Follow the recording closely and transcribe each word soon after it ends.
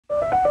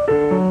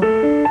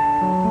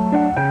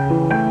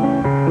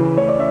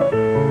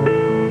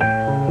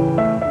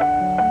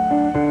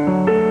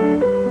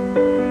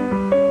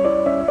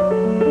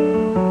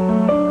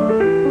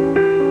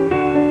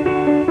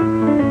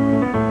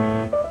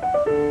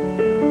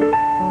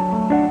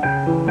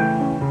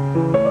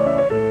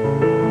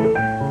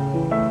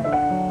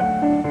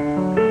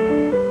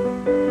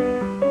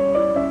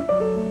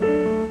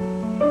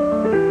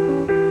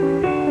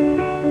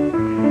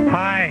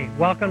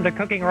Welcome to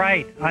Cooking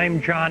Right.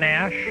 I'm John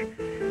Ash,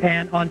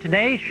 and on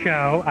today's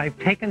show, I've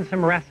taken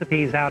some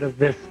recipes out of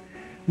this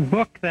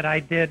book that I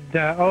did,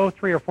 3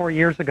 or 4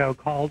 years ago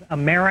called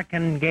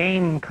American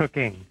Game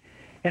Cooking.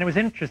 And it was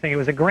interesting. It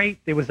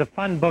was a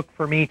fun book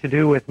for me to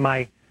do with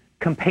my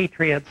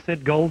compatriot,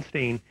 Sid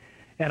Goldstein.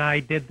 And I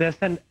did this,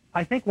 and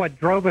I think what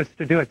drove us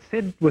to do it,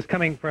 Sid was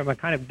coming from a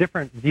kind of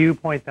different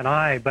viewpoint than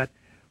I, but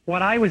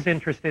what I was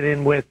interested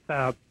in with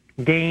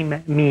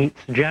game meats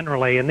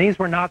generally, and these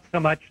were not so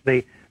much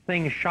the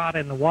things shot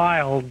in the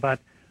wild, but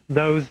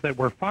those that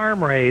were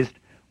farm-raised,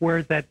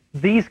 were that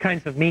these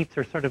kinds of meats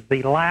are sort of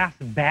the last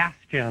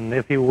bastion,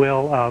 if you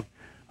will, of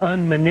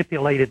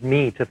unmanipulated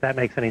meat, if that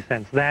makes any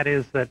sense. That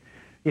is that,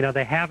 you know,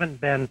 they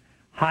haven't been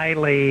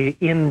highly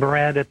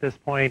inbred at this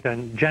point,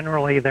 and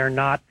generally they're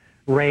not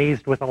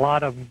raised with a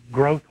lot of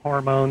growth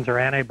hormones or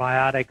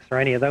antibiotics or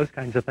any of those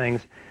kinds of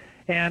things.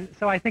 And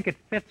so I think it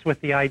fits with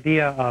the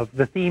idea of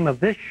the theme of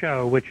this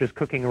show, which is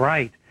cooking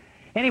right.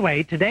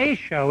 Anyway, today's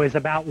show is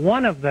about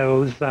one of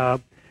those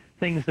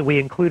things that we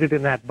included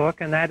in that book,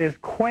 and that is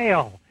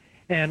quail.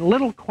 And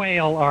little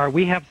quail are,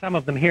 we have some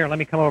of them here. Let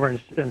me come over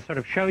and sort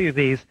of show you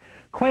these.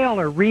 Quail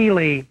are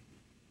really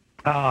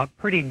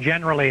pretty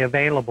generally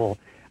available.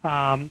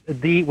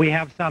 We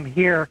have some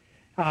here.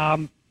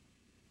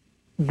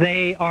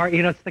 They are,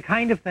 you know, it's the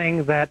kind of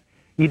thing that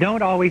you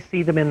don't always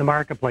see them in the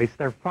marketplace.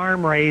 They're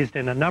farm-raised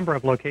in a number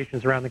of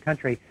locations around the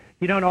country.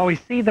 You don't always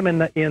see them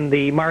in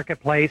the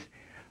marketplace.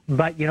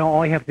 But, you know,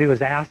 all you have to do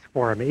is ask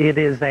for them. It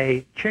is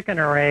a chicken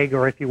or egg,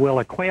 or if you will,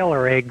 a quail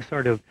or egg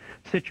sort of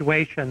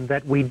situation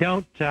that we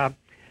don't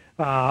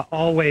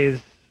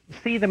always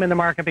see them in the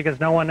market because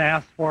no one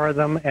asks for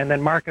them, and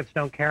then markets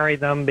don't carry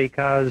them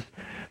because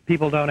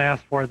people don't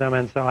ask for them,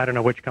 and so I don't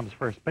know which comes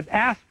first. But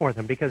ask for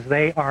them because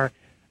they are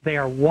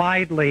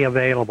widely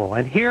available.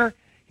 And here's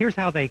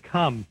how they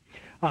come.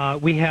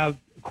 We have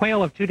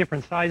quail of two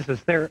different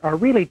sizes. There are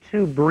really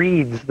two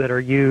breeds that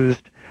are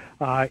used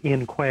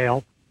in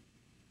quail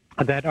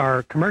that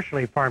are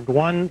commercially farmed.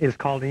 One is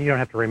called, and you don't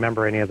have to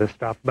remember any of this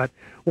stuff, but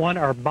one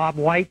are Bob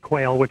White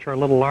quail, which are a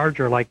little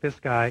larger like this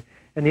guy,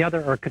 and the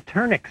other are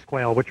Coturnix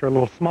quail, which are a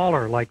little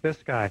smaller like this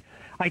guy.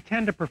 I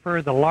tend to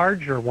prefer the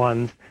larger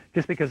ones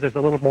just because there's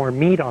a little more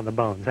meat on the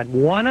bones. And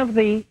one of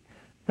the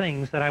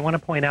things that I want to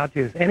point out to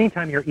you is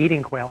anytime you're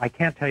eating quail, I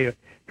can't tell you, it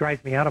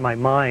drives me out of my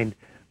mind,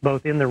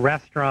 both in the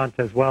restaurant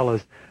as well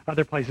as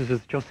other places, is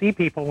you'll see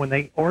people when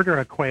they order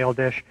a quail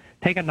dish,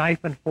 take a knife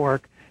and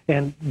fork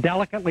and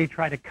delicately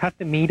try to cut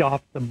the meat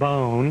off the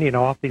bone, you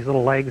know, off these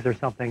little legs or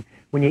something.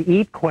 When you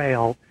eat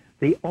quail,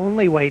 the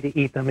only way to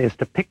eat them is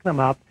to pick them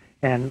up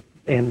and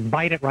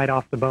bite it right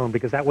off the bone,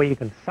 because that way you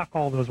can suck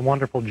all those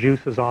wonderful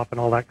juices off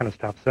and all that kind of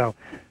stuff. So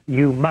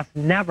you must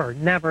never,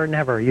 never,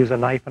 never use a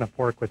knife and a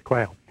fork with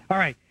quail. All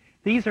right,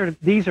 these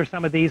are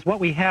some of these. What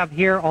we have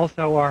here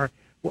also are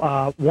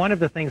one of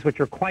the things which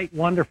are quite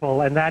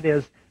wonderful, and that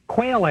is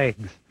quail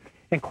eggs.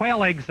 And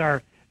quail eggs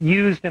are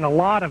used in a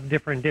lot of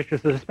different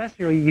dishes,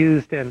 especially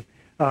used in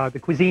the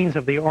cuisines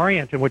of the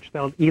Orient, in which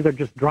they'll either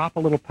just drop a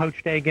little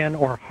poached egg in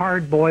or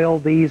hard-boil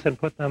these and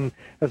put them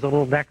as a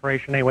little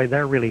decoration. Anyway,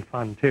 they're really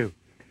fun, too.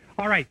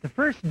 All right, the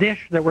first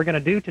dish that we're going to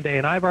do today,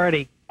 and I've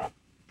already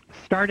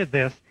started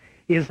this,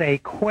 is a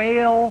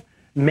quail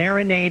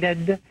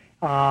marinated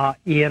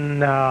in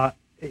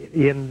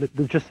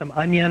just some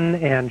onion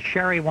and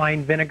sherry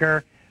wine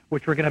vinegar,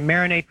 which we're going to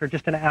marinate for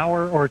just an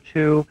hour or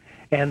two.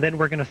 And then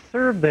we're going to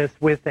serve this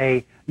with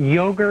a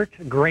yogurt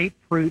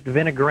grapefruit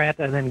vinaigrette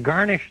and then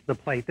garnish the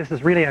plate. This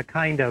is really a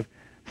kind of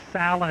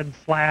salad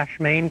 /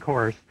 main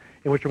course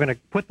in which we're going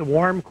to put the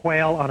warm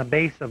quail on a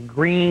base of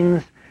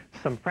greens,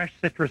 some fresh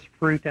citrus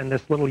fruit, and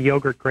this little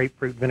yogurt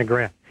grapefruit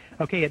vinaigrette.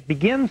 Okay, it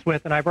begins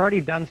with, and I've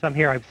already done some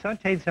here, I've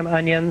sauteed some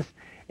onions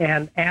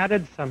and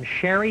added some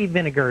sherry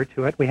vinegar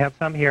to it. We have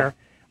some here.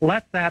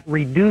 Let that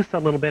reduce a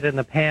little bit in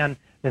the pan,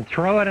 then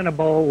throw it in a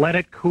bowl, let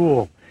it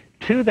cool.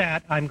 To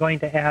that, I'm going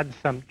to add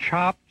some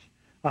chopped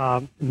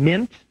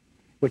mint,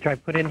 which I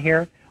put in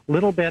here, a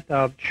little bit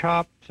of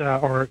chopped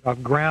or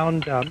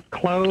ground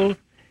clove,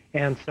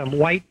 and some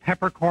white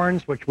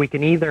peppercorns, which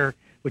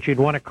you'd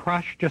want to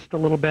crush just a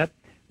little bit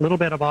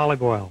of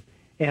olive oil.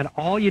 And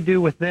all you do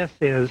with this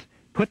is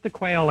put the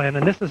quail in,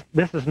 and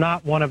this is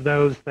not one of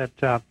those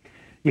that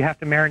you have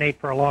to marinate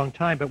for a long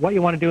time, but what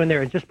you want to do in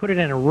there is just put it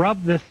in and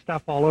rub this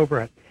stuff all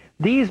over it.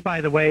 These, by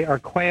the way, are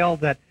quail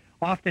that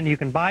often you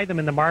can buy them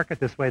in the market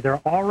this way.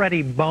 They're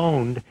already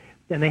boned,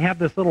 and they have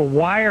this little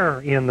wire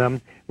in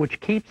them which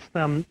keeps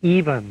them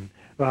even,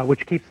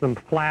 which keeps them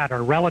flat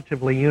or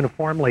relatively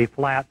uniformly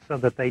flat so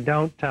that they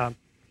don't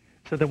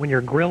so that when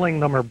you're grilling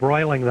them or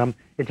broiling them,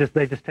 they just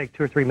take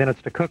 2 or 3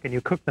 minutes to cook, and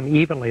you cook them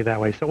evenly that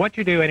way. So what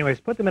you do anyway is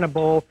put them in a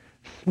bowl,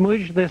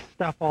 smudge this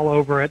stuff all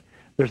over it.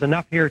 There's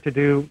enough here to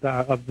do,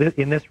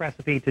 in this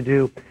recipe, to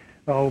do,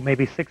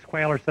 maybe 6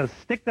 quail or so.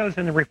 Stick those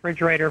in the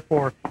refrigerator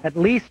for at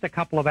least a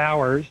couple of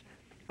hours.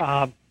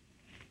 If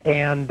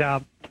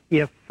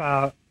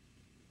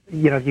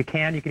you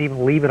can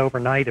even leave it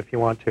overnight if you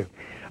want to.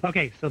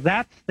 Okay, so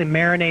that's the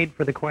marinade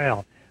for the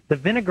quail. The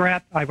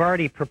vinaigrette, I've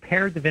already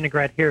prepared the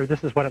vinaigrette here.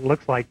 This is what it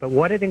looks like. But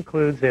what it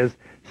includes is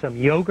some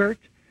yogurt,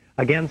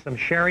 again, some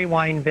sherry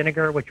wine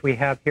vinegar, which we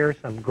have here,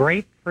 some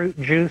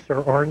grapefruit juice or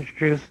orange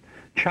juice,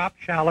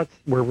 chopped shallots.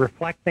 We're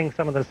reflecting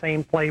some of the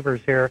same flavors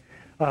here.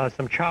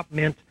 Some chopped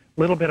mint, a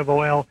little bit of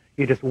oil.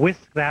 You just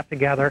whisk that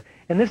together.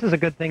 And this is a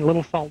good thing, a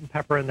little salt and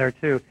pepper in there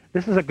too.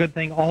 This is a good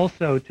thing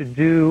also to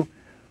do,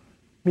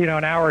 an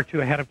hour or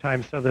two ahead of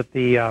time so that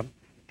the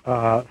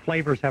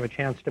flavors have a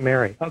chance to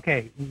marry.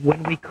 Okay,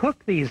 when we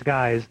cook these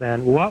guys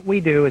then, what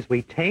we do is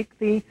we take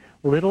the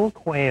little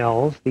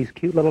quails, these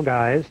cute little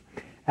guys,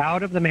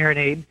 out of the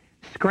marinade,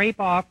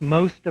 scrape off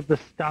most of the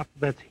stuff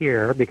that's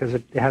here because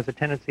it has a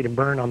tendency to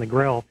burn on the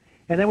grill,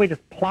 and then we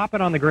just plop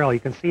it on the grill. You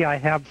can see I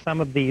have some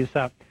of these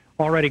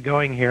already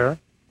going here.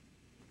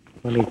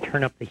 Let me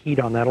turn up the heat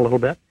on that a little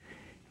bit,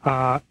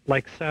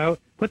 like so.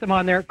 Put them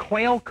on there.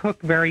 Quail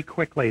cook very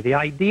quickly. The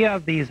idea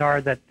of these are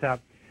that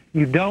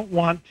you don't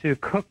want to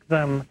cook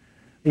them,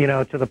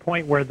 to the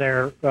point where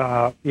they're,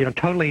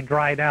 totally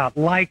dried out,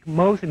 like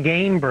most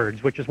game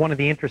birds, which is one of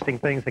the interesting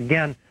things.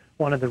 Again,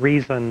 one of the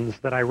reasons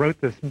that I wrote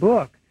this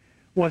book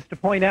was to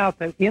point out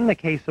that in the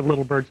case of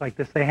little birds like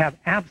this, they have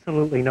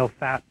absolutely no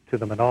fat to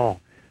them at all.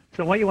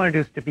 So what you want to do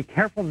is to be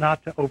careful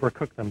not to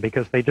overcook them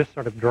because they just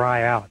sort of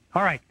dry out.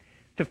 All right,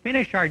 to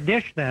finish our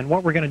dish then,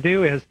 what we're going to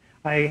do is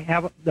I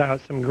have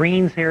some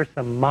greens here,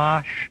 some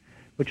mosh,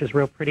 which is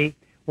real pretty.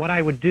 What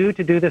I would do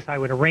to do this, I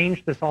would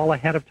arrange this all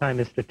ahead of time,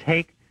 is to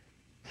take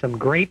some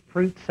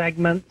grapefruit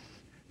segments,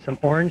 some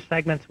orange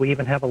segments. We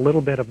even have a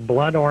little bit of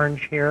blood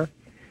orange here,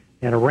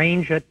 and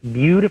arrange it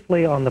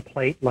beautifully on the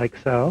plate like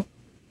so.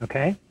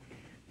 Okay.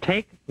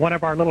 Take one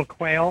of our little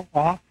quail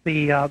off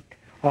the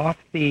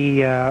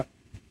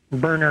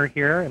burner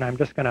here, and I'm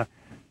just going to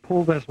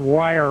pull this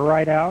wire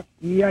right out.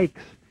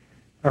 Yikes.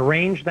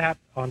 Arrange that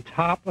on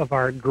top of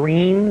our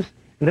greens,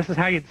 and this is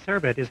how you'd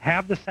serve it, is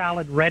have the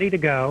salad ready to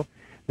go,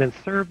 then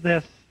serve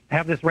this,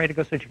 have this ready to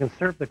go so that you can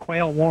serve the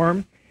quail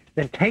warm,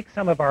 then take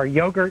some of our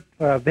yogurt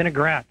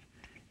vinaigrette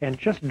and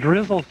just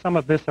drizzle some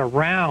of this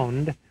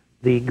around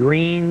the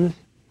greens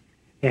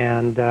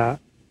and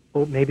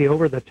maybe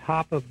over the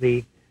top of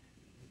the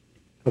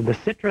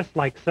citrus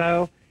like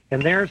so.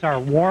 And there's our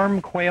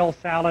warm quail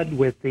salad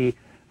with the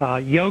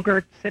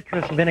yogurt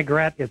citrus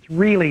vinaigrette. It's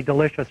really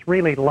delicious,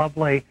 really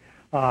lovely,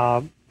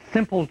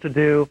 simple to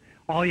do.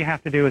 All you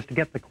have to do is to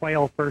get the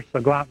quail first,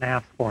 so go out and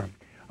ask for them.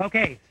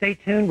 Okay, stay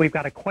tuned. We've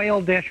got a quail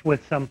dish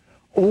with some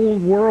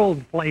old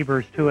world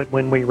flavors to it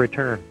when we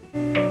return.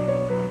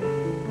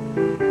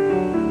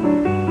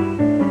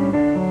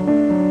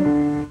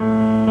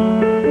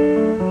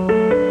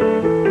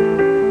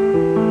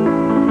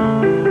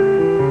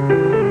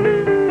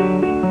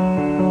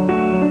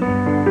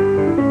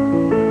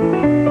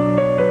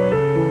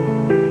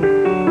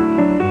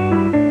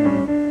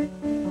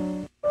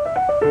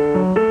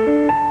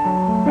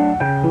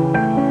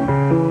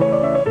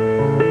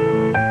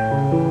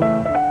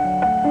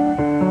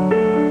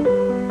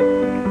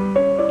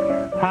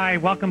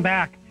 Welcome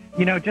back.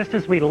 Just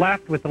as we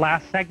left with the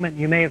last segment,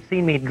 you may have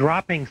seen me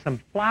dropping some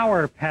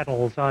flower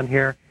petals on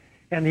here.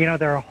 And,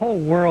 there are a whole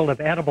world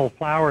of edible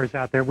flowers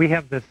out there. We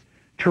have this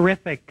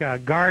terrific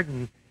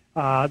garden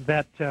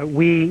that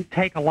we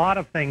take a lot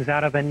of things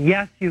out of. And,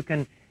 yes, you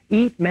can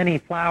eat many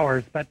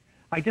flowers, but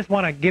I just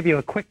want to give you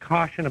a quick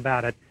caution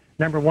about it.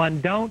 Number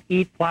one, don't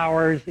eat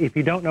flowers if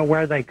you don't know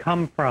where they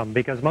come from,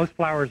 because most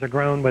flowers are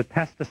grown with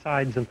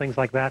pesticides and things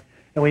like that,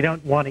 and we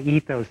don't want to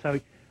eat those. So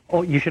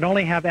you should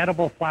only have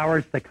edible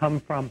flowers that come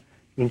from,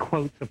 in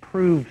quotes,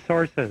 approved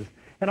sources.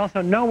 And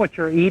also know what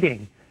you're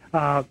eating.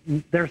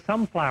 There are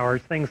some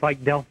flowers, things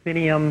like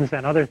delphiniums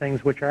and other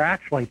things, which are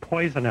actually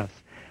poisonous.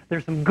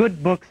 There's some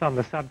good books on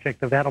the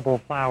subject of edible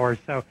flowers,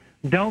 so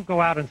don't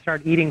go out and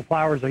start eating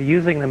flowers or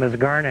using them as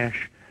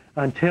garnish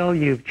until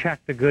you've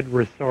checked a good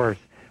resource.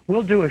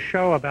 We'll do a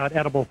show about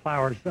edible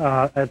flowers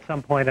at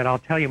some point, and I'll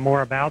tell you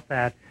more about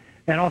that,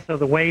 and also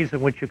the ways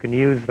in which you can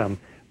use them.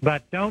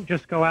 But don't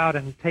just go out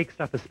and take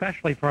stuff,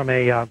 especially from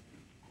a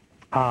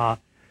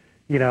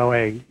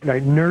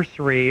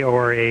nursery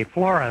or a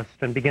florist,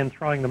 and begin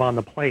throwing them on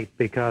the plate,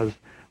 because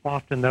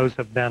often those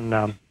have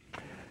been,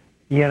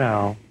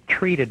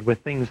 treated with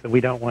things that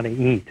we don't want to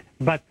eat.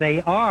 But they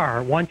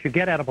are, once you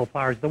get edible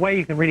flowers, the way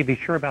you can really be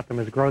sure about them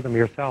is grow them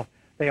yourself.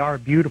 They are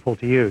beautiful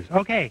to use.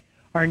 Okay,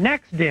 our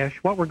next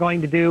dish, what we're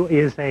going to do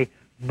is a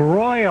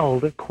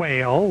broiled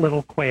quail,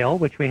 little quail,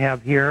 which we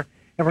have here.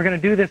 And we're going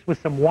to do this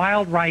with some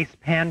wild rice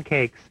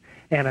pancakes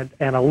and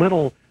a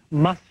little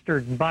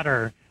mustard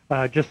butter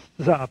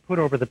put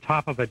over the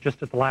top of it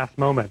just at the last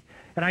moment.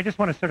 And I just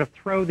want to sort of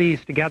throw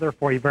these together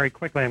for you very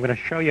quickly. I'm going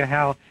to show you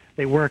how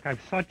they work.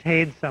 I've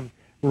sautéed some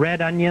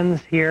red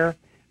onions here,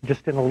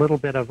 just in a little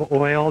bit of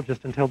oil,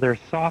 just until they're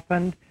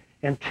softened.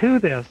 And to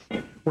this,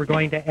 we're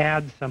going to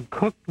add some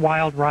cooked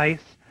wild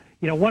rice.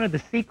 You know, one of the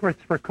secrets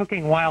for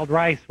cooking wild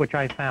rice, which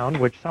I found,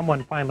 which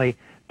someone finally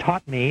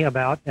taught me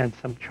about, and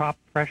some chopped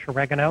fresh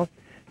oregano,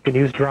 you can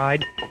use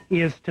dried,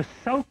 is to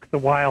soak the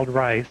wild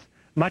rice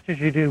much as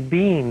you do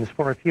beans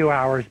for a few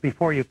hours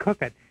before you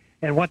cook it.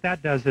 And what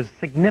that does is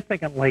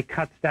significantly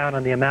cuts down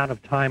on the amount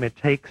of time it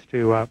takes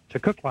to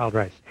cook wild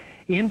rice.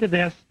 Into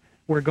this,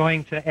 we're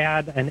going to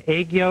add an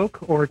egg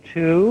yolk or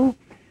two,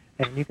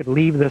 and you could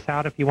leave this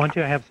out if you want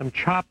to. I have some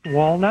chopped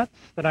walnuts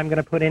that I'm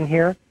going to put in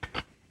here.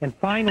 And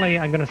finally,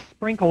 I'm going to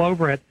sprinkle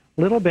over it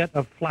a little bit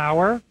of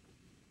flour.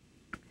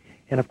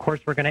 And of course,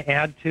 we're going to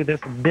add to this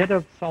a bit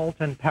of salt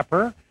and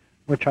pepper,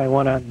 which I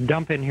want to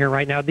dump in here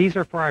right now. These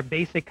are for our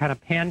basic kind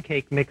of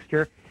pancake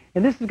mixture.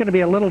 And this is going to be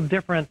a little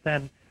different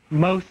than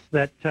most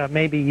that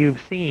maybe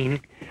you've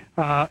seen.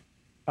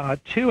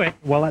 To it,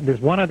 well,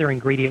 there's one other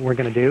ingredient we're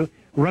going to do,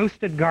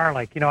 roasted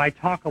garlic. You know, I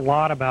talk a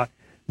lot about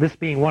this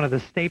being one of the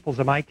staples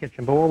of my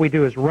kitchen, but what we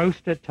do is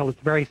roast it till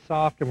it's very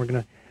soft, and we're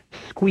going to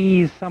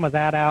squeeze some of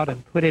that out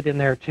and put it in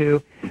there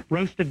too.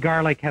 Roasted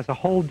garlic has a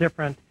whole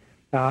different,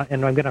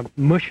 and I'm going to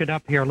mush it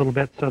up here a little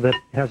bit so that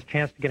it has a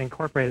chance to get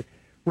incorporated.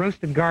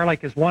 Roasted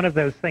garlic is one of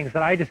those things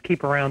that I just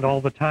keep around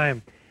all the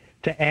time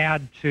to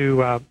add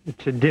to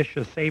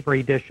dishes,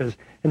 savory dishes.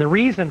 And the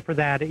reason for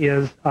that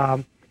is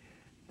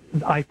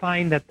I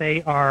find that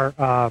they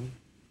are,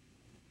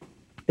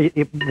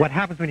 what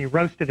happens when you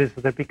roast it is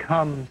that it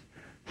becomes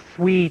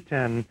sweet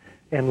and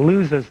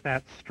loses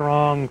that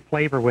strong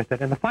flavor with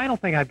it. And the final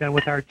thing I've done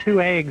with our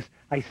 2 eggs,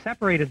 I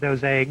separated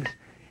those eggs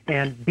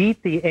and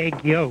beat the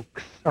egg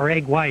yolks, or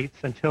egg whites,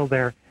 until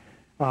they're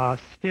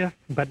stiff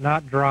but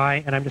not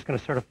dry. And I'm just going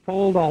to sort of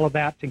fold all of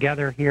that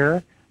together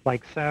here,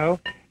 like so.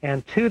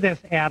 And to this,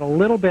 add a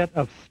little bit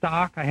of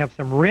stock. I have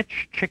some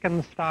rich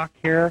chicken stock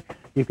here.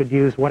 You could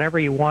use whatever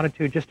you wanted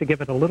to just to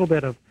give it a little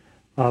bit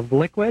of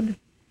liquid.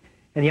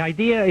 And the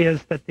idea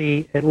is that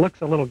it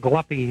looks a little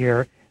gluppy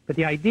here, but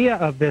the idea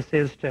of this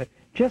is to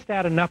just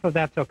add enough of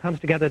that so it comes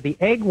together. The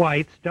egg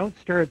whites, don't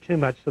stir it too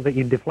much so that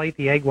you deflate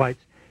the egg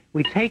whites.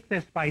 We take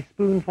this by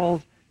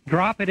spoonfuls,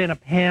 drop it in a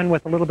pan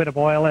with a little bit of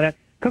oil in it,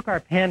 cook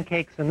our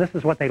pancakes, and this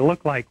is what they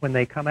look like when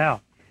they come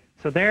out.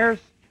 So there's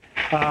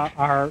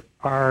our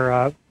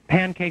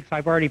pancakes.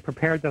 I've already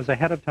prepared those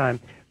ahead of time.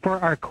 For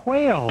our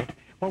quail,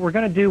 what we're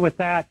going to do with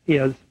that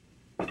is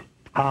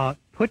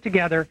put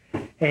together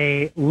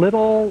a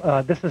little,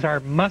 this is our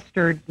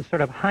mustard,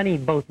 sort of honey,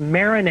 both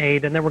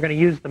marinade, and then we're going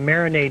to use the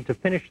marinade to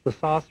finish the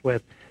sauce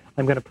with.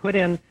 I'm going to put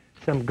in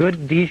some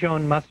good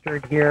Dijon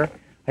mustard here.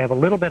 I have a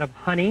little bit of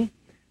honey.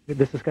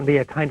 This is going to be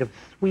a kind of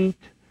sweet,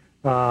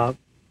 tart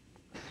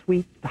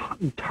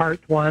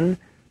one.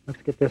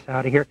 Let's get this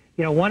out of here.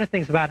 You know, one of the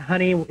things about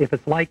honey, if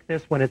it's like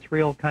this, when it's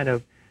real kind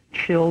of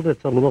chilled,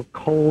 it's a little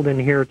cold in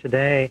here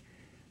today,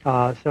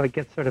 so it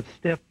gets sort of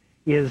stiff,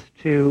 is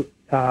to,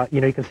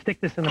 you know, you can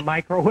stick this in the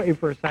microwave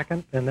for a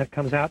second, and that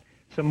comes out.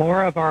 Some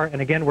more of our,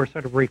 and again, we're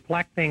sort of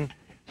reflecting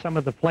some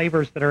of the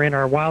flavors that are in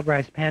our wild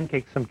rice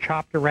pancakes, some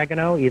chopped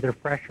oregano, either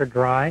fresh or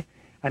dry.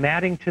 I'm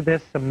adding to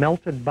this some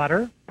melted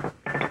butter,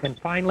 and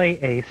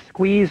finally a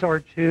squeeze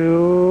or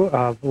two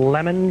of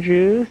lemon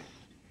juice,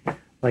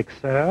 like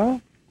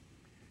so.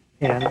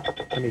 And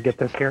let me get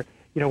this here.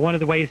 You know, one of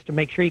the ways to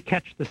make sure you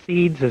catch the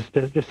seeds is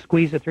to just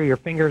squeeze it through your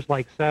fingers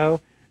like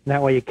so. And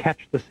that way you catch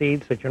the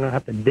seeds so that you don't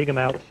have to dig them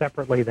out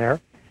separately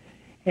there.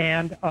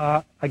 And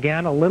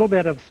again, a little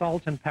bit of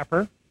salt and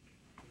pepper.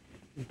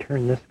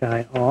 Turn this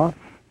guy off,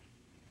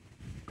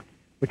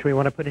 which we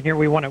want to put in here.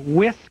 We want to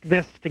whisk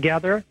this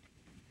together.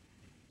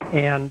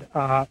 And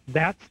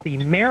that's the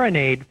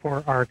marinade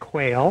for our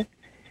quail.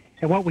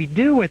 And what we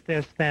do with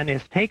this then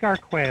is take our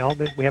quail.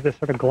 We have this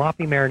sort of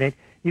gloppy marinade.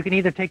 You can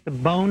either take the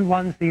boned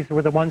ones. These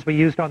were the ones we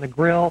used on the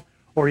grill.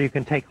 Or you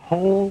can take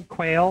whole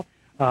quail,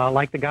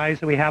 like the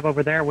guys that we have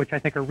over there, which I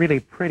think are really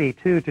pretty,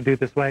 too, to do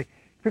this way.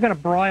 If you're going to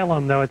broil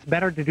them, though, it's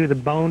better to do the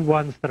boned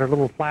ones that are a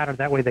little flatter.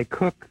 That way they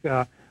cook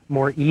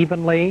more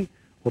evenly.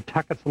 We'll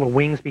tuck its little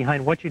wings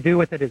behind. What you do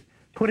with it is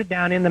put it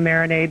down in the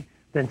marinade,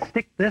 then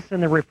stick this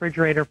in the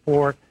refrigerator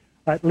for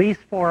at least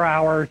 4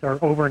 hours or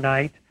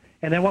overnight.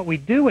 And then what we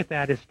do with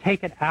that is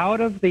take it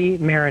out of the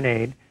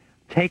marinade,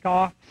 take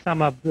off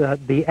some of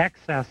the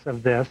excess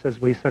of this as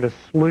we sort of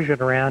sloosh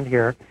it around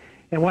here.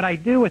 And what I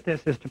do with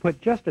this is to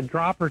put just a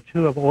drop or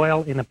two of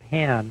oil in a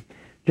pan,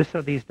 just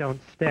so these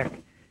don't stick.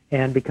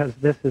 And because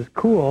this is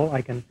cool,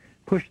 I can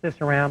push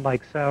this around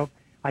like so.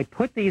 I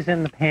put these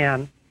in the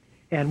pan,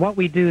 and what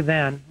we do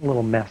then, a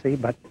little messy,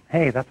 but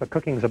hey, that's what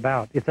cooking's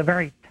about. It's a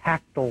very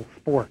tactile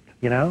sport,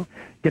 you know?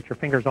 Get your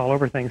fingers all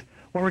over things.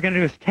 What we're going to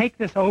do is take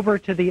this over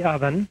to the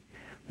oven.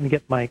 Let me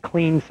get my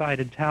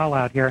clean-sided towel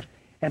out here.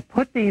 And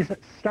put these,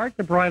 start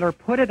the broiler,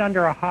 put it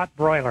under a hot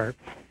broiler.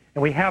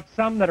 And we have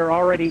some that are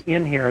already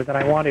in here that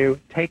I want to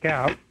take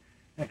out.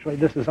 Actually,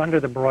 this is under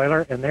the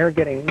broiler, and they're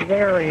getting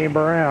very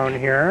brown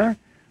here.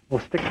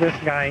 We'll stick this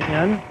guy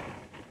in.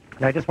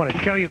 And I just want to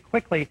show you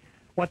quickly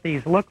what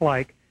these look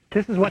like.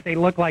 This is what they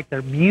look like.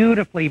 They're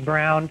beautifully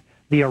browned.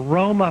 The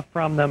aroma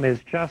from them is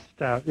just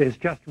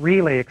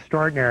really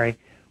extraordinary.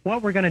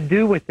 What we're going to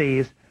do with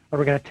these,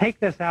 we're going to take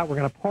this out. We're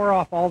going to pour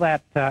off all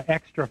that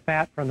extra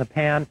fat from the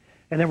pan,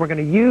 and then we're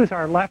going to use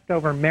our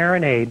leftover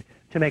marinade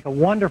to make a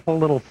wonderful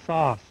little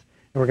sauce.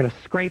 And we're going to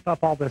scrape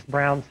up all this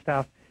brown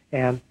stuff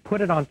and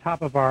put it on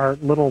top of our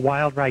little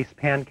wild rice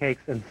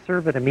pancakes and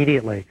serve it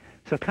immediately.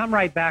 So come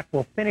right back.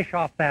 We'll finish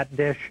off that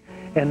dish,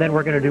 and then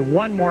we're going to do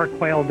one more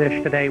quail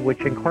dish today, which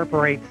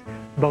incorporates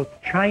both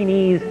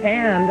Chinese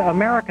and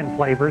American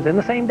flavors in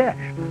the same dish.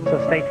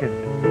 So stay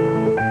tuned.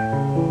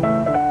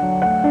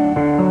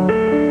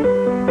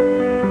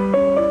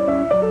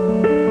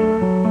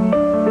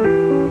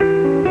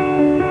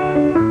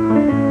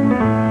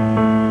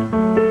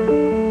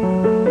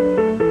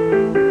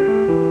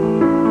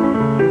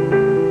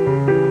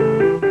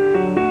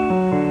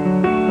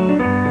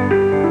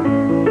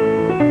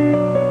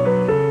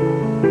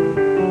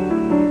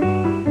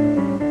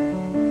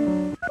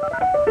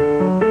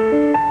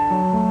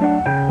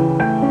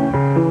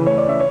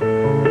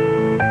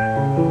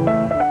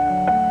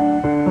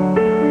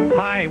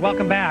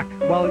 Welcome back.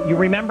 Well, you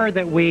remember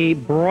that we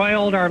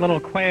broiled our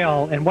little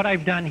quail, and what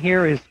I've done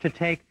here is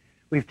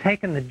we've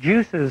taken the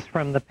juices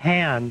from the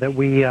pan that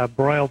we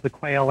broiled the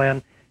quail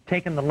in,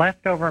 taken the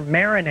leftover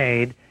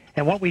marinade,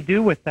 and what we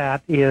do with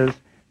that is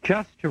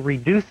just to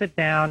reduce it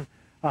down.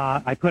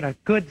 I put a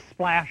good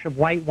splash of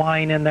white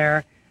wine in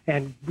there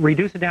and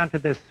reduce it down to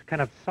this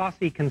kind of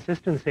saucy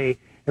consistency.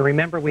 And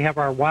remember, we have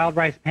our wild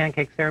rice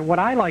pancakes there. And what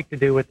I like to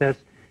do with this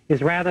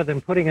is rather than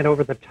putting it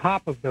over the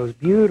top of those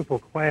beautiful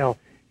quail,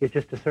 is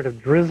just to sort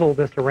of drizzle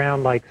this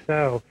around like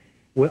so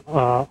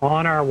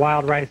on our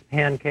wild rice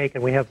pancake.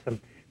 And we have some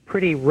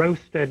pretty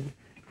roasted,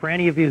 for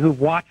any of you who've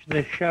watched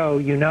this show,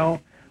 you know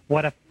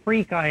what a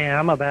freak I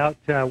am about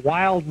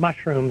wild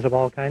mushrooms of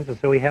all kinds. And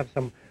so we have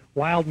some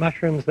wild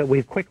mushrooms that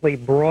we've quickly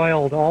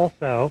broiled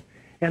also.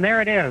 And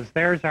there it is.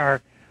 There's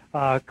our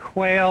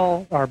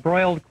quail, our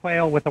broiled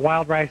quail with the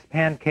wild rice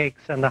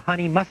pancakes and the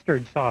honey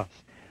mustard sauce.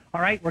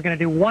 All right, we're going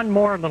to do one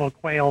more little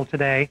quail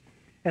today.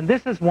 And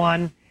this is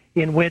one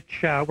in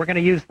which we're going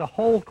to use the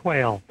whole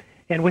quail.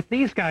 And with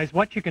these guys,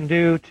 what you can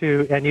do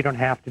to, and you don't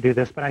have to do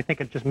this, but I think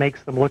it just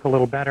makes them look a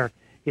little better,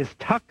 is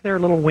tuck their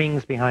little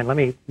wings behind. Let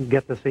me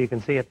get this so you can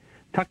see it.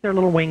 Tuck their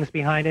little wings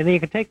behind, and then you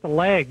can take the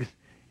legs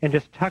and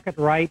just tuck it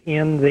right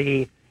in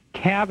the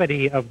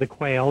cavity of the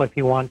quail if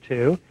you want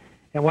to.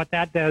 And what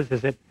that does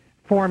is it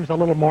forms a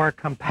little more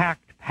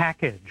compact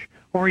package,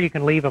 or you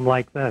can leave them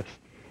like this.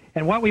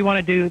 And what we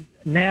want to do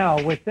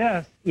now with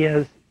this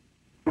is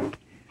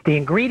the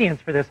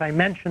ingredients for this. I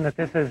mentioned that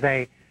this is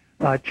a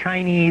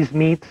Chinese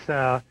meets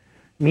the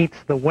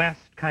West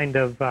kind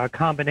of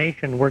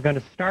combination. We're going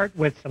to start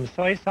with some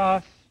soy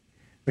sauce,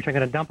 which I'm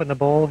going to dump in the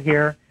bowl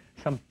here.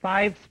 Some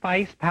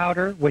 5-spice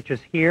powder, which is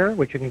here,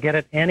 which you can get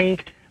at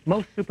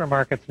most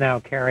supermarkets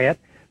now carry it.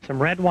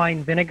 Some red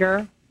wine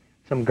vinegar,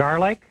 some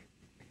garlic.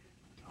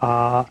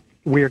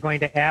 We are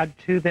going to add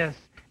to this,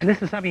 and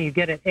this is something you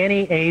get at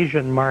any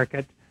Asian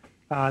market.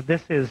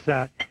 This is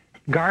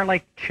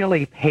garlic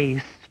chili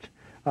paste,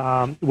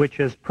 which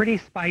is pretty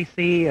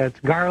spicy. It's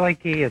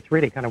garlicky. It's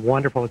really kind of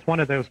wonderful. It's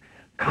one of those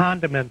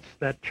condiments,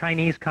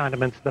 Chinese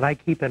condiments that I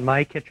keep in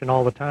my kitchen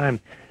all the time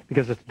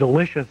because it's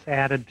delicious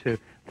added to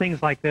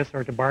things like this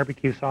or to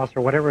barbecue sauce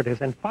or whatever it is.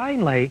 And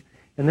finally,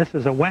 and this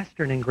is a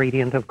Western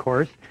ingredient, of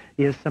course,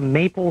 is some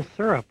maple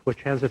syrup,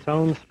 which has its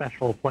own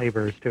special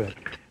flavors to it.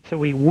 So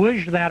we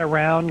whoosh that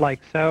around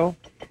like so.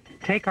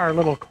 Take our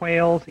little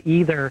quails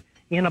either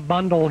in a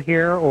bundle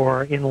here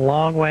or in a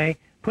long way.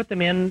 Put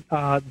them in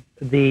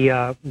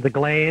the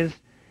glaze.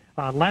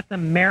 Let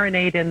them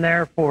marinate in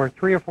there for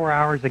 3 or 4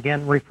 hours,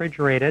 again,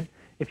 refrigerated.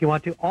 If you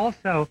want to.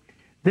 Also,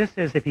 this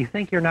is, if you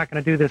think you're not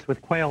going to do this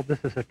with quail, this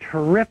is a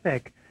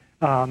terrific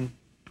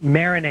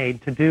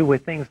marinade to do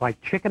with things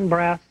like chicken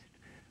breast.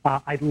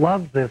 I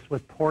love this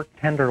with pork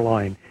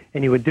tenderloin,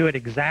 and you would do it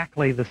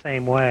exactly the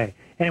same way.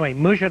 Anyway,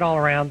 mush it all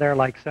around there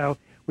like so.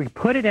 We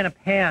put it in a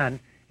pan,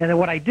 and then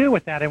what I do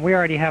with that, and we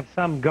already have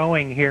some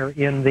going here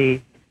in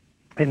the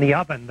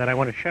oven that I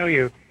want to show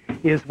you,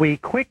 is we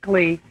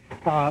quickly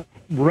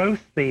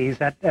roast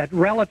these at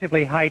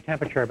relatively high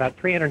temperature, about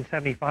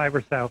 375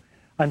 or so,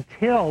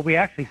 until we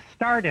actually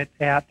start it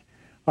at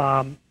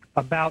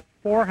about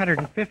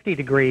 450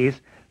 degrees.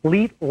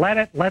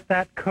 Let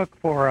that cook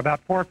for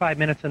about 4 or 5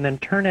 minutes, and then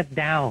turn it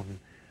down,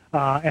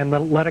 and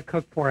let it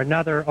cook for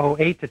another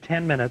 8 to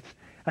 10 minutes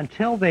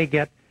until they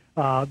get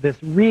this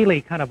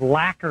really kind of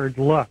lacquered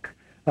look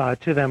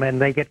to them,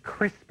 and they get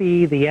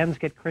crispy. The ends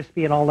get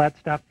crispy and all that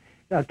stuff.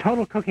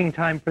 Total cooking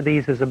time for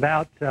these is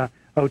about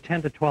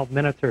 10 to 12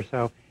 minutes or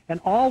so. And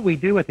all we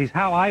do with these,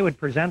 how I would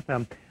present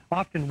them,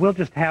 often we'll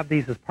just have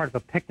these as part of a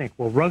picnic.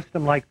 We'll roast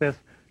them like this,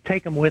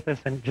 take them with us,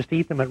 and just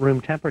eat them at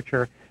room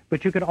temperature.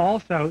 But you could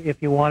also,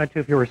 if you wanted to,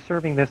 if you were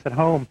serving this at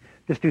home,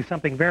 just do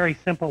something very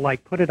simple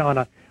like put it on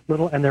a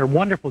and there are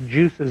wonderful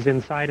juices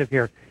inside of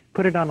here.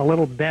 Put it on a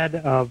little bed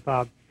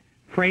of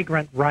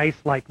fragrant rice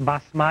like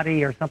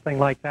basmati or something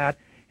like that.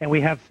 And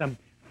we have some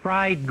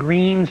fried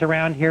greens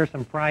around here,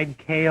 some fried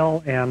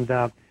kale and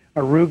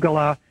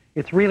arugula.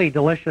 It's really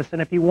delicious.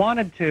 And if you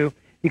wanted to,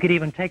 you could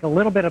even take a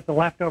little bit of the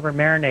leftover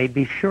marinade.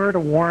 Be sure to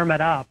warm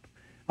it up.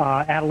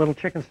 Add a little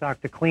chicken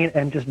stock to clean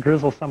and just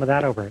drizzle some of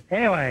that over it.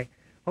 Anyway,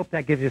 hope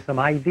that gives you some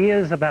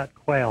ideas about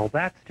quail.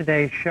 That's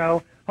today's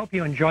show. Hope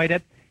you enjoyed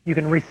it. You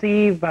can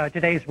receive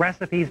today's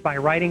recipes by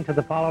writing to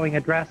the following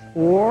address,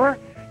 or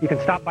you can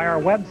stop by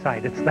our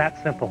website. It's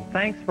that simple.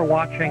 Thanks for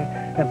watching,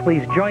 and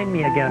please join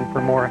me again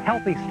for more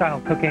healthy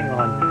style cooking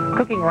on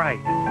Cooking Right.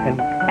 And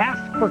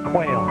ask for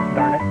quail,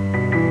 darn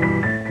it.